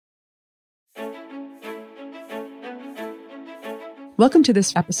Welcome to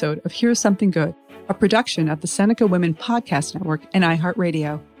this episode of Here's Something Good, a production of the Seneca Women Podcast Network and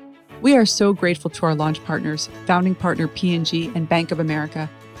iHeartRadio. We are so grateful to our launch partners, founding partner P&G and Bank of America.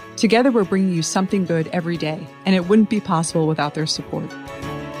 Together, we're bringing you something good every day, and it wouldn't be possible without their support.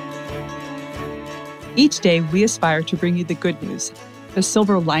 Each day, we aspire to bring you the good news, the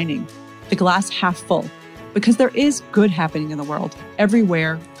silver lining, the glass half full, because there is good happening in the world,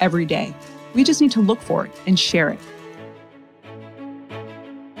 everywhere, every day. We just need to look for it and share it.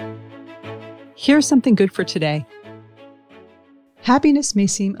 Here's something good for today. Happiness may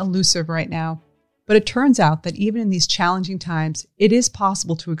seem elusive right now, but it turns out that even in these challenging times, it is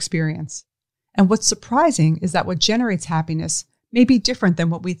possible to experience. And what's surprising is that what generates happiness may be different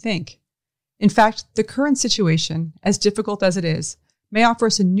than what we think. In fact, the current situation, as difficult as it is, may offer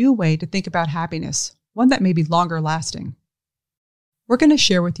us a new way to think about happiness, one that may be longer lasting. We're going to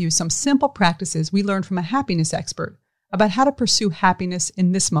share with you some simple practices we learned from a happiness expert about how to pursue happiness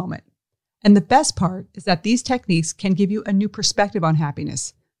in this moment. And the best part is that these techniques can give you a new perspective on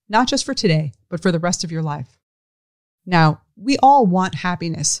happiness, not just for today, but for the rest of your life. Now, we all want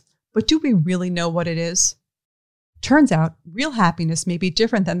happiness, but do we really know what it is? Turns out, real happiness may be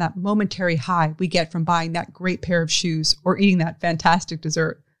different than that momentary high we get from buying that great pair of shoes or eating that fantastic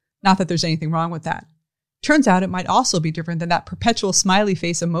dessert. Not that there's anything wrong with that. Turns out it might also be different than that perpetual smiley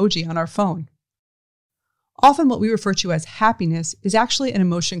face emoji on our phone. Often what we refer to as happiness is actually an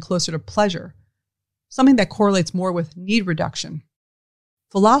emotion closer to pleasure, something that correlates more with need reduction.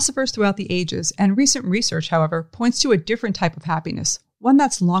 Philosophers throughout the ages and recent research, however, points to a different type of happiness, one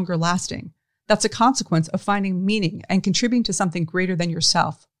that's longer lasting, that's a consequence of finding meaning and contributing to something greater than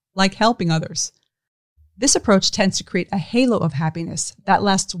yourself, like helping others. This approach tends to create a halo of happiness that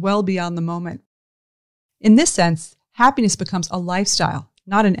lasts well beyond the moment. In this sense, happiness becomes a lifestyle,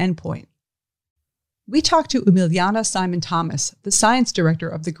 not an endpoint. We talked to Emiliana Simon-Thomas, the science director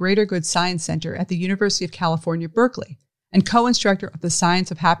of the Greater Good Science Center at the University of California, Berkeley, and co-instructor of the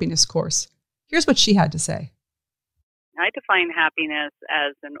Science of Happiness course. Here's what she had to say. I define happiness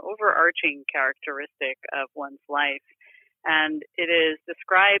as an overarching characteristic of one's life, and it is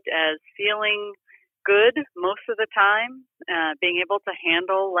described as feeling good most of the time, being able to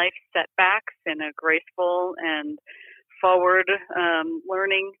handle life setbacks in a graceful and forward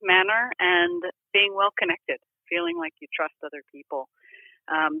learning manner, and being well connected, feeling like you trust other people.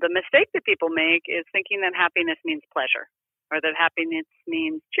 The mistake that people make is thinking that happiness means pleasure, or that happiness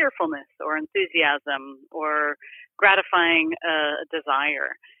means cheerfulness or enthusiasm or gratifying a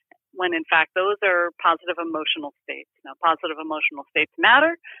desire, when in fact those are positive emotional states. Now, positive emotional states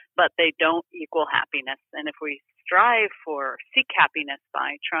matter, but they don't equal happiness. And if we seek happiness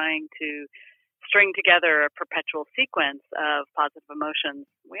by trying to string together a perpetual sequence of positive emotions,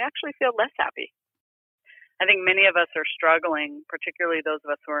 we actually feel less happy. I think many of us are struggling, particularly those of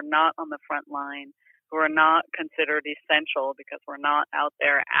us who are not on the front line, who are not considered essential because we're not out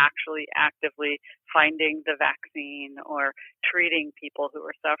there actually actively finding the vaccine or treating people who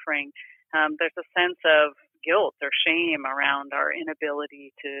are suffering. There's a sense of guilt or shame around our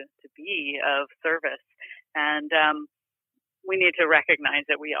inability to be of service. And we need to recognize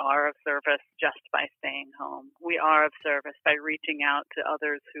that we are of service just by staying home. We are of service by reaching out to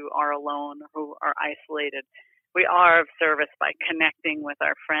others who are alone, who are isolated. We are of service by connecting with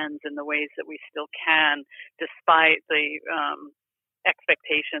our friends in the ways that we still can, despite the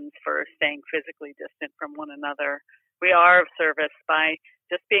expectations for staying physically distant from one another. We are of service by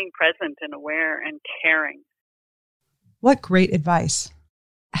just being present and aware and caring. What great advice.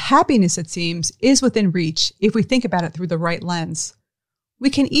 Happiness, it seems, is within reach if we think about it through the right lens. We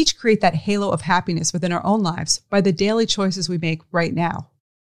can each create that halo of happiness within our own lives by the daily choices we make right now.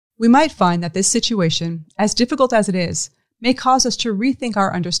 We might find that this situation, as difficult as it is, may cause us to rethink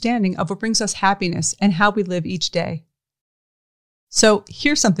our understanding of what brings us happiness and how we live each day. So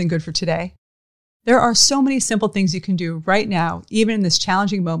here's something good for today. There are so many simple things you can do right now, even in this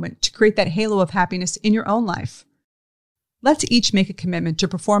challenging moment, to create that halo of happiness in your own life. Let's each make a commitment to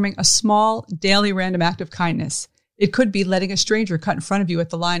performing a small, daily random act of kindness. It could be letting a stranger cut in front of you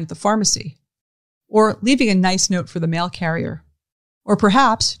at the line at the pharmacy, or leaving a nice note for the mail carrier, or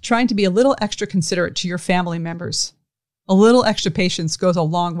perhaps trying to be a little extra considerate to your family members. A little extra patience goes a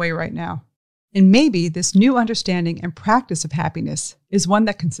long way right now. And maybe this new understanding and practice of happiness is one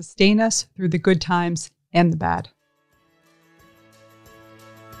that can sustain us through the good times and the bad.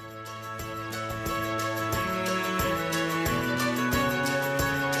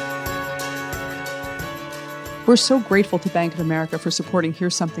 We're so grateful to Bank of America for supporting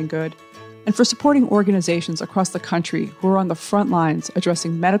Here's Something Good, and for supporting organizations across the country who are on the front lines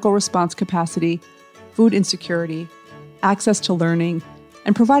addressing medical response capacity, food insecurity, access to learning,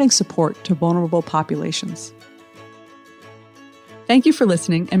 and providing support to vulnerable populations. Thank you for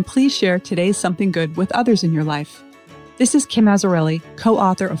listening, and please share today's Something Good with others in your life. This is Kim Azzarelli,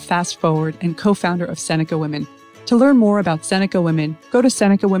 co-author of Fast Forward and co-founder of Seneca Women. To learn more about Seneca Women, go to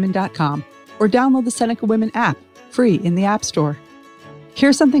senecawomen.com or download the Seneca Women app, free in the App Store.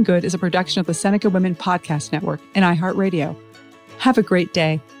 Here's Something Good is a production of the Seneca Women Podcast Network and iHeartRadio. Have a great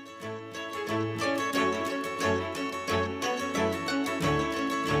day.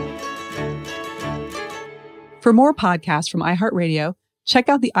 For more podcasts from iHeartRadio, check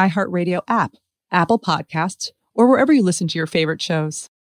out the iHeartRadio app, Apple Podcasts, or wherever you listen to your favorite shows.